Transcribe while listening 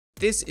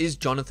This is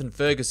Jonathan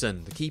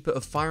Ferguson, the Keeper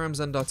of Firearms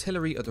and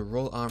Artillery at the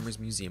Royal Armouries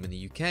Museum in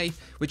the UK,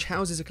 which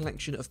houses a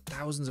collection of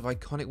thousands of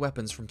iconic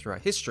weapons from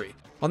throughout history.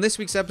 On this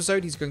week's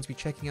episode, he's going to be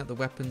checking out the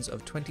weapons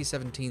of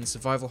 2017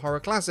 survival horror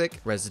classic,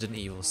 Resident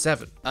Evil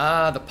 7.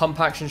 The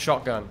pump-action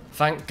shotgun.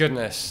 Thank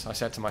goodness, I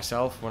said to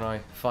myself when I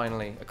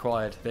finally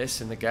acquired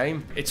this in the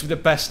game. It's the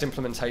best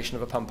implementation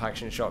of a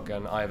pump-action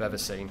shotgun I have ever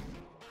seen.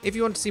 If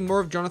you want to see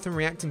more of Jonathan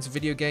reacting to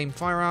video game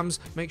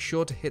firearms, make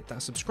sure to hit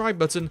that subscribe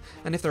button,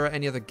 and if there are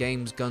any other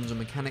games, guns or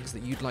mechanics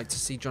that you'd like to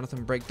see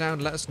Jonathan break down,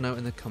 let us know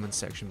in the comments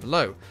section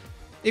below.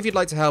 If you'd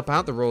like to help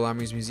out the Royal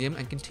Armouries Museum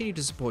and continue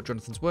to support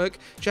Jonathan's work,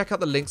 check out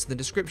the links in the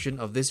description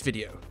of this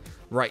video.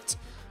 Right,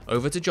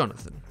 over to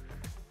Jonathan.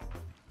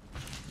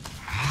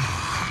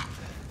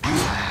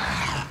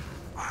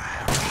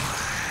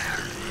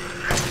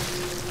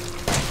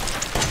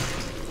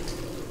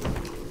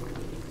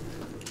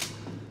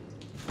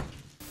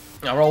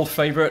 Our old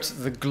favourite,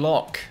 the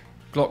Glock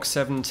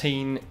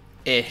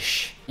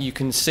 17-ish. You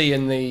can see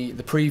in the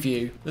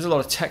preview, there's a lot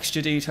of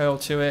texture detail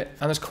to it,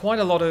 and there's quite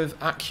a lot of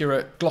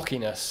accurate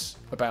glockiness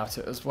about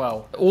it as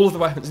well. All of the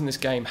weapons in this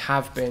game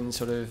have been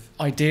sort of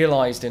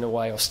idealised in a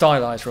way, or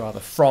stylised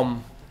rather,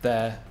 from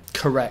their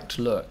correct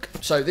look.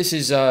 So this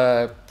is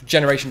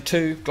Generation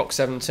 2, Glock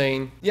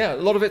 17. Yeah, a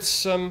lot of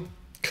it's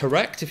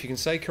correct, if you can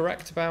say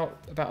correct, about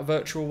a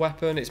virtual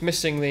weapon. It's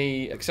missing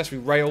the accessory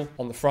rail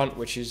on the front,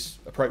 which is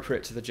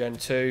appropriate to the Gen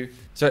 2.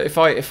 So if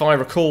I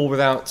recall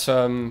without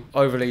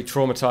overly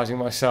traumatizing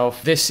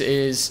myself, this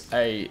is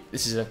a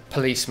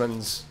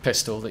policeman's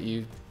pistol that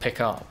you pick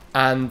up,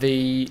 and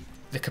the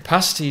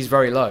capacity is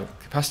very low.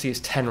 Capacity is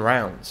 10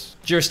 rounds.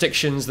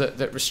 Jurisdictions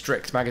that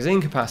restrict magazine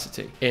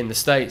capacity in the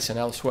States and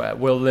elsewhere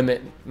will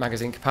limit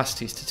magazine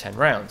capacities to 10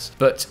 rounds.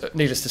 But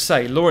needless to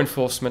say, law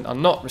enforcement are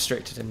not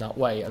restricted in that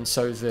way, and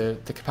so the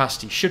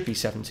capacity should be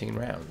 17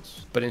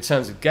 rounds. But in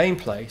terms of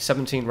gameplay,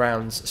 17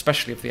 rounds,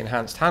 especially of the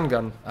enhanced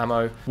handgun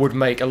ammo, would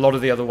make a lot of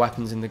the other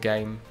weapons in the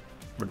game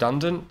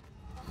redundant.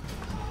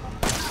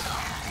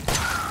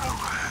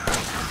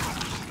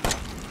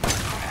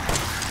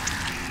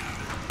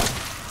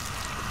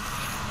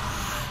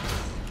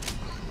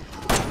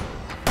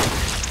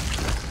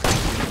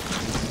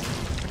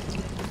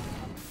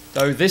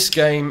 Though this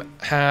game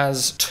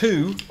has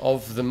two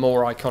of the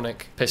more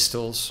iconic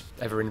pistols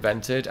ever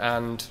invented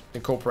and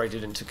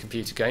incorporated into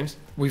computer games.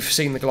 We've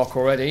seen the Glock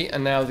already,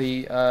 and now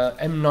the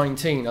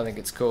M19, I think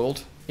it's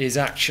called, is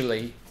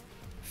actually,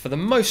 for the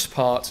most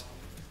part,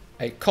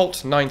 a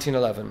Colt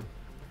 1911.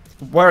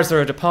 Whereas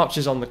there are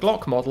departures on the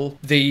Glock model,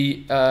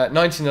 the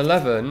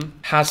 1911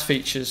 has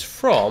features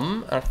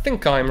from, and I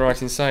think I'm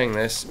right in saying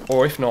this,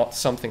 or if not,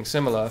 something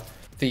similar,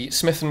 the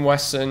Smith &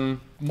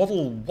 Wesson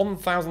Model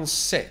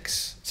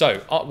 1006.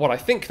 So what I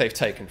think they've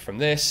taken from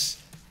this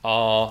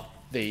are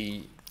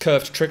the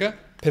curved trigger,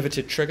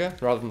 pivoted trigger,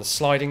 rather than the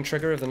sliding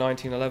trigger of the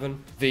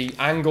 1911. The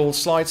angle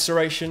slide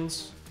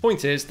serrations.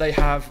 Point is, they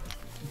have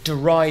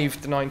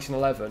derived the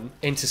 1911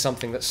 into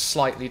something that's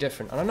slightly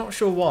different, and I'm not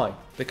sure why,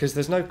 because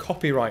there's no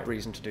copyright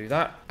reason to do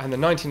that, and the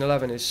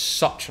 1911 is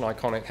such an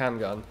iconic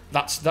handgun.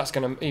 That's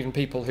going to, even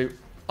people who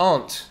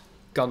aren't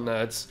gun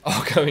nerds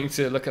are going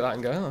to look at that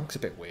and go, oh, that's a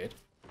bit weird.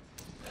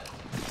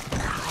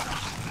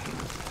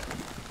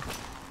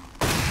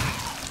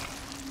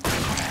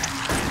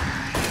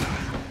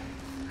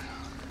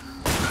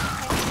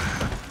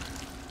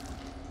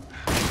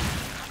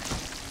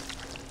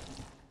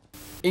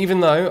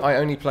 Even though I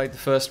only played the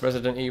first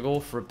Resident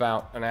Evil for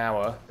about an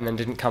hour and then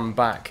didn't come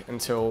back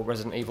until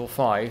Resident Evil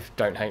 5,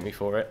 don't hate me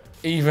for it,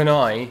 even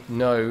I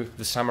know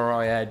the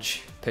Samurai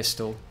Edge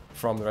pistol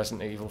from the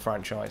Resident Evil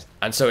franchise.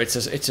 And so it's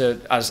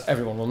as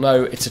everyone will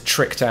know, it's a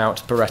tricked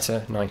out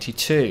Beretta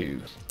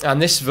 92.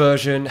 And this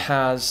version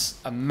has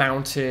a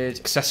mounted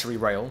accessory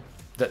rail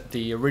that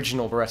the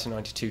original Beretta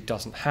 92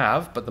 doesn't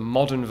have, but the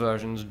modern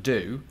versions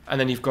do. And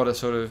then you've got a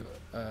sort of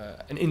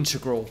an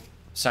integral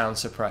sound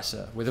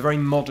suppressor with a very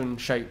modern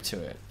shape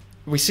to it.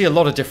 We see a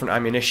lot of different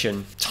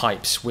ammunition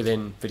types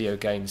within video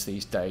games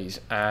these days,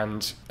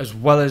 and as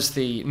well as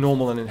the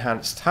normal and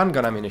enhanced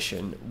handgun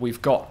ammunition,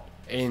 we've got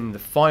in the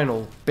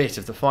final bit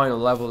of the final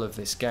level of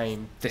this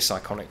game this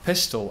iconic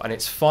pistol, and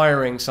it's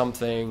firing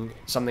something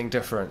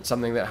different,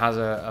 something that has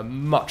a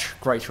much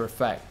greater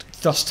effect,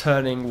 thus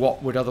turning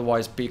what would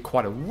otherwise be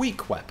quite a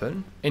weak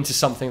weapon into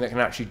something that can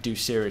actually do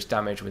serious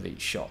damage with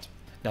each shot.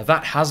 Now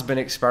that has been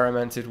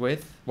experimented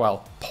with.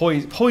 Well,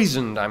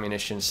 poisoned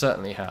ammunition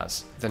certainly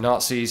has. The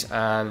Nazis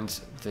and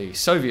the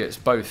Soviets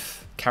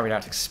both carried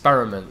out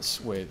experiments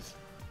with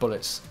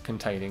bullets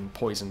containing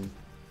poison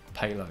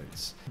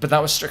payloads. But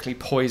that was strictly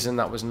poison,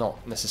 that was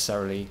not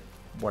necessarily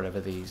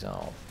whatever these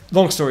are.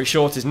 Long story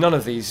short is none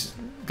of these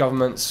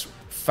governments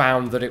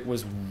found that it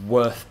was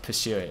worth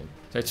pursuing.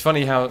 So it's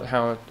funny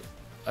how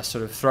a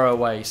sort of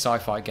throwaway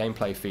sci-fi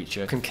gameplay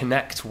feature can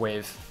connect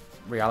with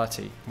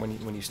reality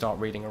when you start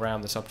reading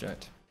around the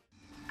subject.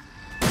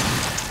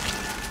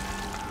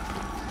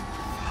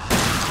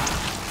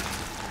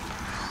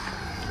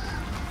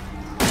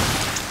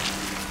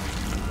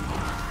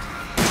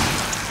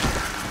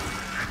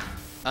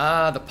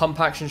 Ah, the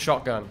pump-action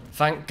shotgun.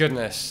 Thank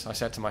goodness, I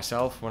said to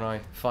myself when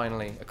I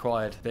finally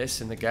acquired this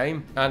in the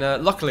game.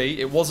 And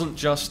luckily, it wasn't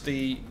just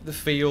the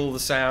feel, the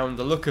sound,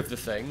 the look of the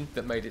thing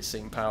that made it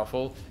seem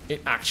powerful.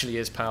 It actually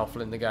is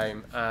powerful in the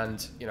game,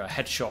 and you know, a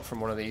headshot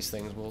from one of these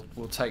things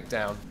will take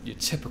down your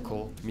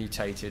typical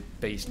mutated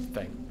beast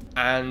thing.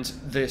 And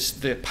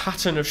the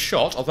pattern of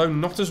shot, although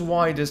not as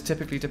wide as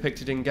typically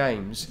depicted in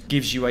games,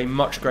 gives you a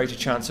much greater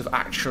chance of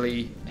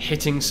actually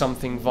hitting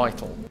something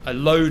vital. A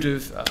load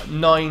of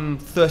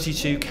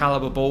 9.32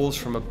 caliber balls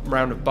from a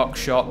round of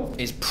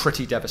buckshot is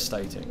pretty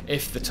devastating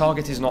if the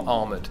target is not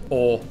armored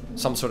or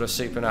some sort of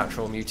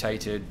supernatural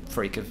mutated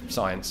freak of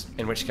science,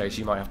 in which case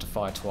you might have to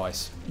fire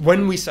twice.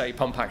 When we say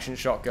pump action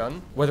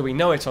shotgun, whether we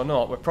know it or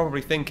not, we're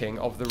probably thinking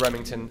of the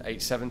Remington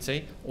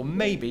 870 or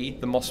maybe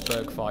the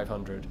Mossberg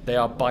 500. They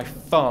are by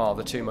far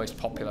the two most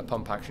popular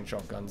pump action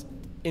shotguns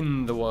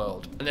in the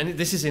world. And then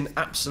this is in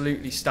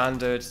absolutely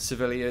standard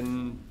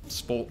civilian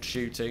sport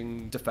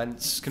shooting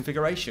defense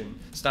configuration.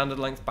 Standard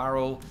length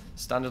barrel,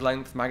 standard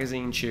length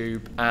magazine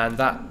tube, and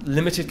that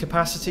limited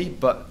capacity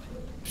but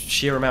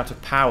sheer amount of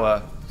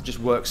power just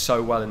works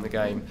so well in the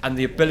game. And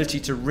the ability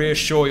to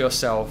reassure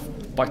yourself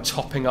by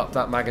topping up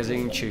that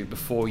magazine tube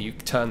before you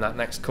turn that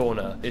next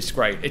corner is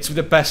great. It's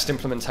the best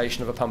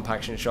implementation of a pump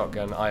action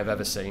shotgun I have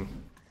ever seen.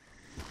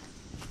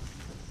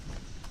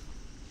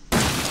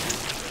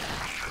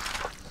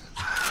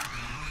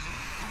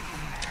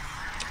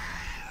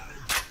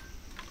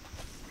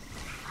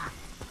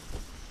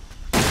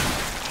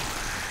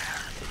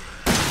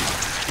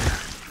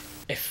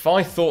 If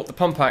I thought the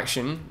pump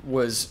action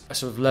was a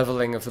sort of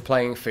levelling of the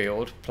playing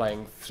field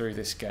playing through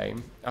this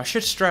game, I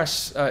should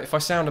stress, if I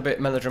sound a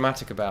bit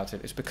melodramatic about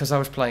it, it's because I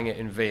was playing it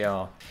in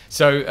VR.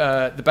 So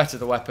the better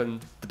the weapon,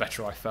 the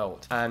better I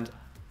felt. And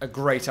a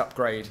great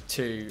upgrade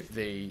to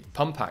the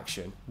pump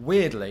action,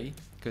 weirdly,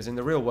 because in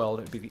the real world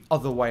it'd be the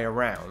other way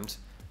around,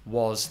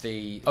 was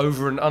the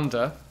over and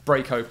under,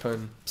 break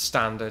open,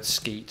 standard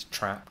skeet,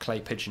 trap,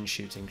 clay pigeon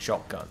shooting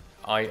shotgun.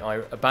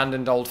 I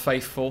abandoned Old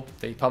Faithful,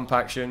 the pump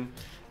action,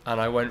 and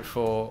I went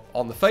for,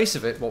 on the face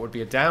of it, what would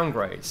be a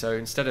downgrade. So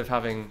instead of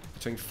having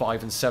between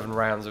 5 and 7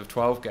 rounds of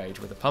 12 gauge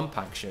with a pump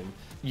action,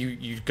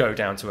 you go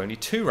down to only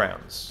 2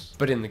 rounds.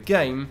 But in the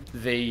game,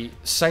 the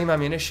same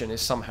ammunition is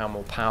somehow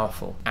more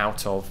powerful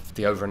out of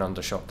the over and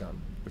under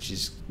shotgun, which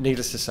is,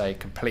 needless to say,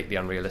 completely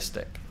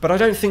unrealistic. But I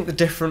don't think the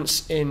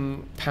difference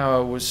in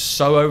power was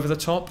so over the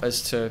top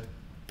as to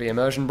be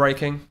immersion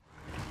breaking.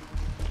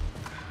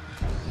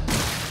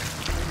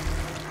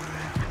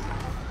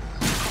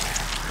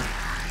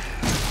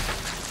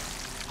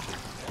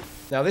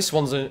 Now this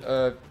one's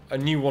a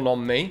new one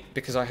on me,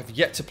 because I have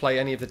yet to play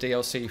any of the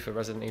DLC for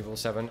Resident Evil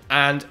 7,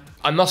 and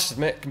I must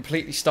admit,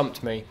 completely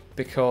stumped me,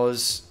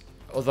 because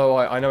although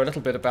I know a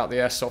little bit about the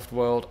airsoft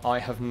world, I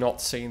have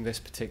not seen this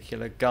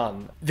particular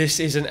gun.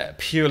 This is a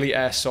purely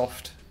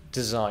airsoft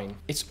design.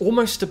 It's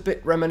almost a bit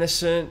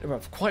reminiscent,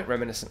 well, quite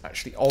reminiscent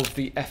actually, of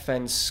the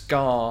FN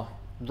Scar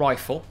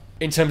rifle,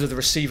 in terms of the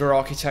receiver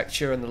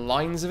architecture and the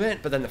lines of it,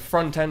 but then the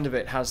front end of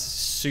it has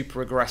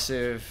super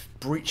aggressive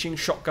breaching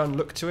shotgun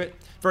look to it.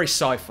 Very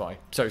sci-fi.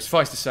 So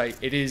suffice to say,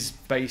 it is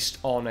based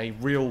on a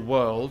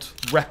real-world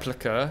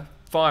replica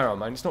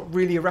firearm, and it's not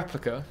really a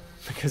replica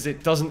because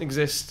it doesn't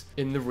exist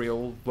in the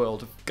real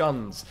world of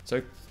guns.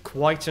 So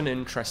quite an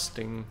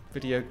interesting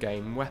video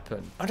game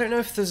weapon. I don't know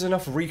if there's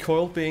enough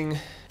recoil being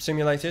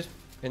simulated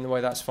in the way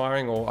that's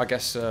firing, or I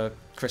guess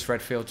Chris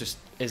Redfield just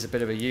is a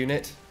bit of a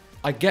unit.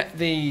 I get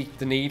the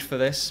need for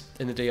this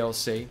in the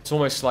DLC. It's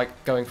almost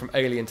like going from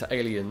Alien to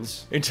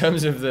Aliens in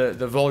terms of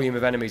the volume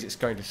of enemies it's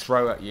going to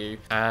throw at you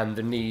and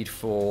the need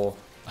for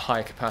a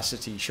higher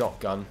capacity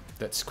shotgun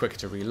that's quicker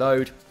to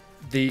reload.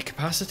 The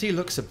capacity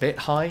looks a bit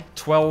high.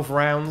 12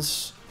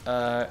 rounds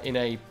in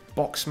a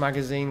box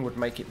magazine would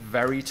make it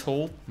very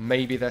tall.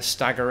 Maybe they're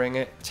staggering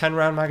it. 10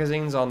 round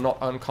magazines are not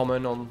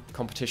uncommon on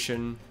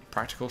competition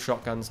practical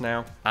shotguns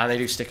now, and they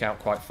do stick out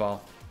quite far.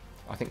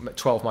 I think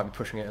 12 might be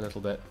pushing it a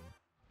little bit.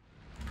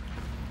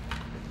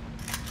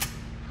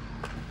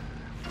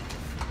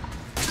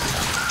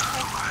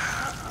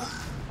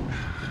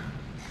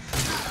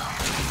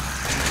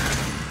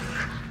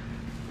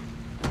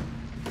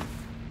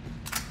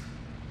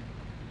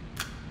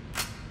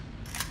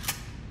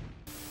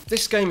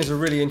 This game is a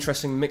really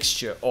interesting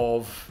mixture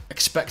of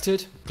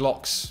expected,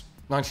 Glocks,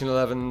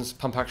 1911s,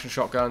 pump-action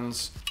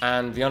shotguns,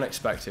 and the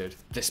unexpected,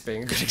 this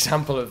being a good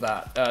example of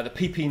that. The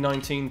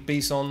PP-19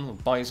 Bizon, or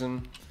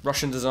Bizon,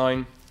 Russian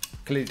design,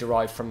 clearly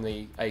derived from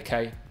the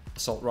AK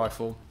assault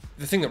rifle.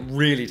 The thing that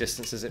really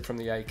distances it from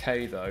the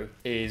AK, though,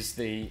 is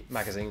the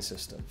magazine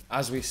system.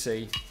 As we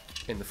see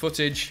in the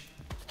footage,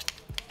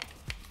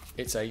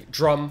 it's a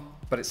drum,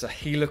 but it's a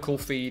helical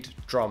feed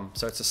drum,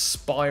 so it's a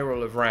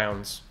spiral of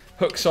rounds.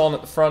 Hooks on at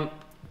the front,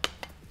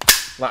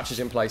 latches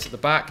in place at the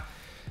back,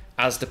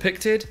 as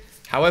depicted.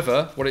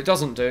 However, what it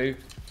doesn't do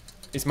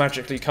is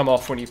magically come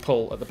off when you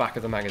pull at the back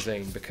of the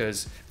magazine,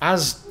 because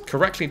as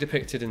correctly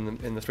depicted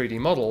in the 3D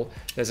model,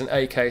 there's an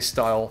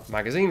AK-style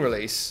magazine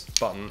release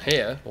button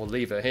here, or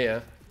lever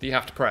here, that you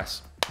have to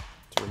press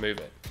to remove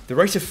it. The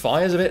rate of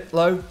fire is a bit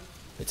low.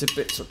 It's a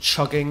bit sort of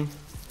chugging,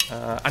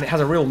 and it has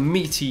a real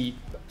meaty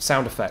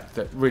sound effect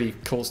that really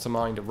calls to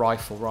mind a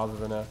rifle rather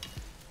than a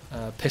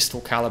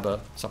pistol caliber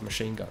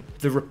submachine gun.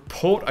 The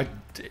report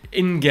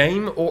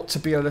in-game ought to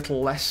be a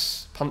little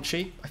less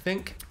punchy, I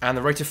think, and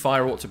the rate of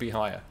fire ought to be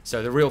higher.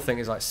 So the real thing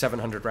is like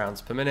 700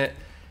 rounds per minute.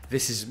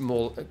 This is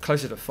more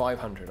closer to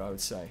 500, I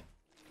would say.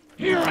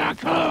 Here I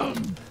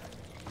come!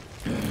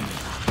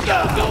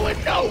 Not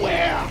going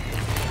nowhere!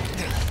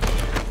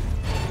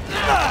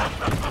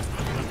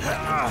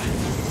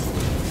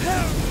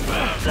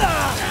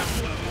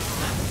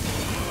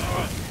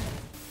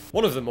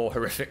 One of the more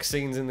horrific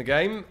scenes in the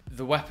game,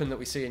 the weapon that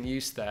we see in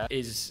use there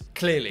is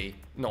clearly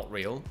not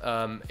real.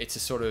 It's a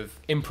sort of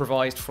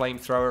improvised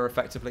flamethrower,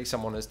 effectively.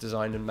 Someone has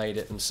designed and made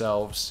it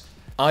themselves.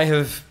 I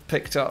have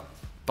picked up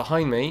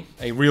behind me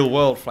a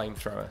real-world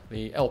flamethrower,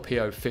 the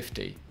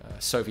LPO-50,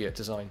 Soviet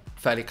design.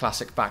 Fairly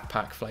classic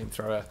backpack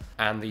flamethrower,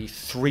 and the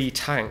 3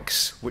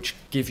 tanks which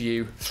give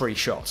you 3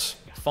 shots.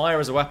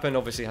 Fire as a weapon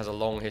obviously has a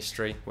long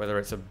history, whether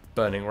it's a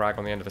burning rag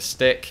on the end of a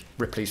stick,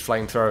 Ripley's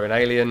flamethrower in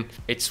Alien.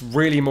 It's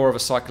really more of a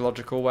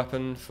psychological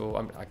weapon for,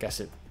 I mean, I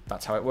guess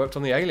that's how it worked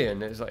on the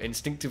Alien. It was like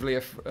instinctively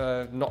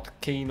not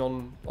keen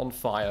on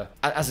fire.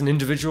 As an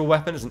individual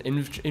weapon, as an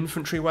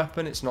infantry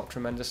weapon, it's not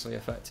tremendously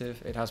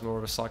effective. It has more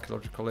of a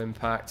psychological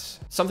impact.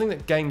 Something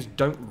that games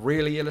don't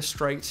really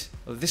illustrate,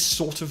 this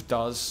sort of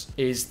does,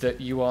 is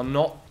that you are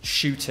not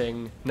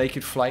shooting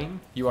naked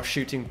flame, you are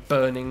shooting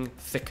burning,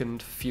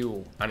 thickened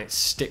fuel, and it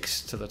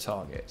sticks to the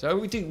target. So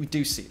we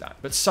do see that.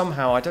 But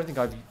somehow I think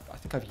I've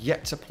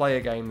yet to play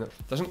a game that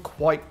doesn't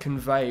quite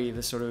convey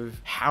the sort of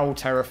how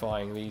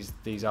terrifying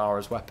these are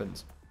as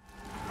weapons.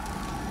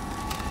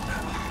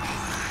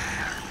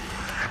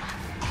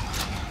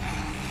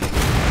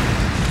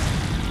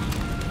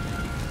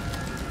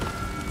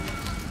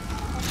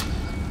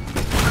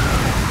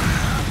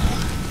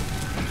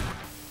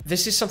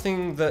 This is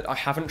something that I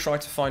haven't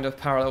tried to find a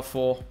parallel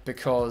for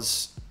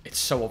because it's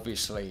so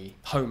obviously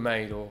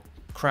homemade or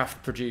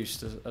craft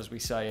produced, as we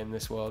say in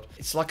this world.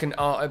 It's like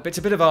it's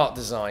a bit of art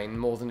design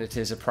more than it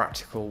is a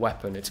practical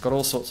weapon. It's got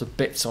all sorts of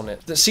bits on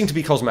it that seem to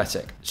be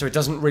cosmetic, so it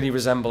doesn't really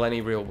resemble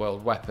any real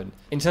world weapon.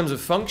 In terms of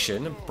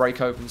function, a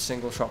break open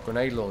single shot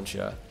grenade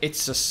launcher,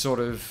 it's a sort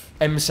of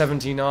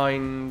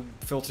M79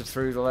 filtered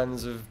through the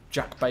lens of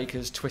Jack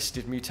Baker's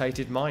twisted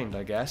mutated mind,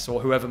 I guess, or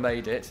whoever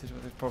made it.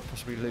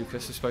 Possibly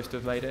Lucas is supposed to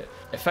have made it.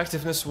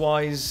 Effectiveness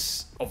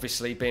wise,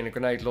 obviously being a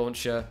grenade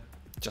launcher,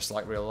 just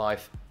like real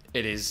life,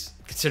 it is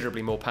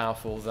considerably more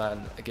powerful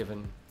than a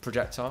given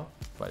projectile.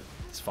 Well,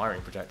 it's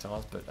firing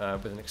projectiles, but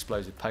with an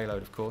explosive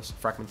payload, of course.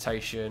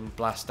 Fragmentation,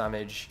 blast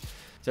damage.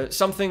 So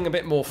something a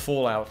bit more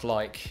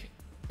Fallout-like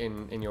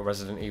in your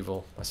Resident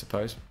Evil, I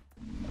suppose.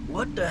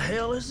 What the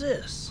hell is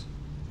this?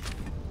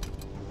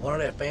 One of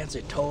their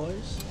fancy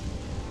toys?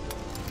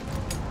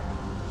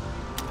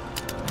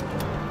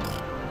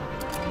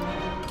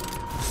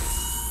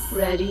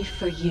 Ready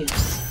for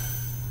use.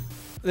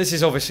 This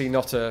is obviously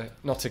not a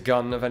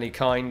gun of any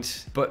kind,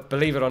 but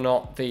believe it or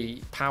not,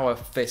 the power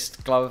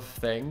fist glove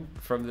thing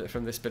from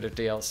this bit of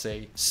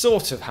DLC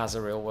sort of has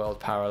a real world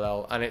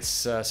parallel, and it's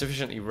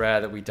sufficiently rare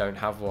that we don't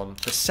have one.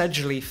 The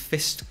Sedgley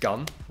fist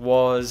gun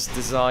was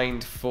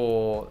designed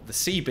for the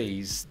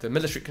Seabees, the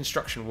military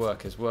construction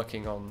workers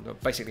working on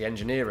basically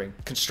engineering,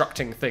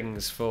 constructing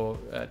things for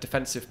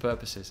defensive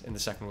purposes in the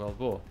Second World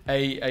War.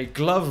 A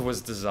glove was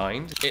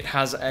designed. It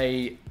has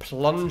a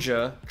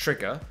plunger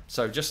trigger,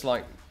 so just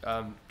like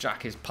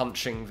Jack is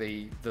punching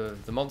the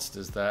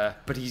monsters there,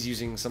 but he's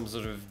using some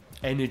sort of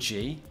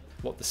energy.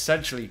 What the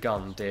Sedgley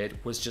gun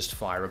did was just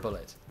fire a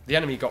bullet. The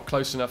enemy got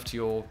close enough to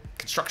your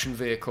construction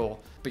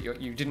vehicle, but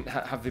you didn't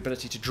have the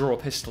ability to draw a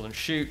pistol and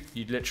shoot.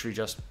 You'd literally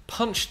just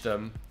punch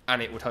them, and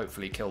it would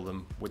hopefully kill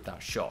them with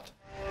that shot.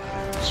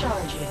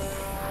 Charging.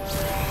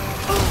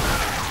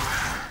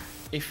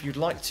 If you'd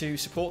like to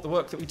support the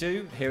work that we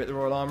do here at the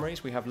Royal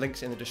Armouries, we have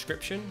links in the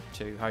description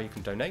to how you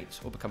can donate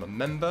or become a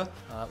member.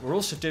 We're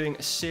also doing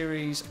a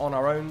series on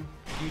our own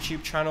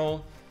YouTube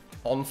channel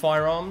on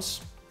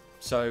firearms,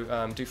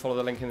 so do follow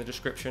the link in the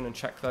description and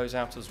check those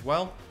out as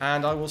well.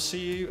 And I will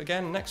see you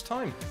again next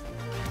time.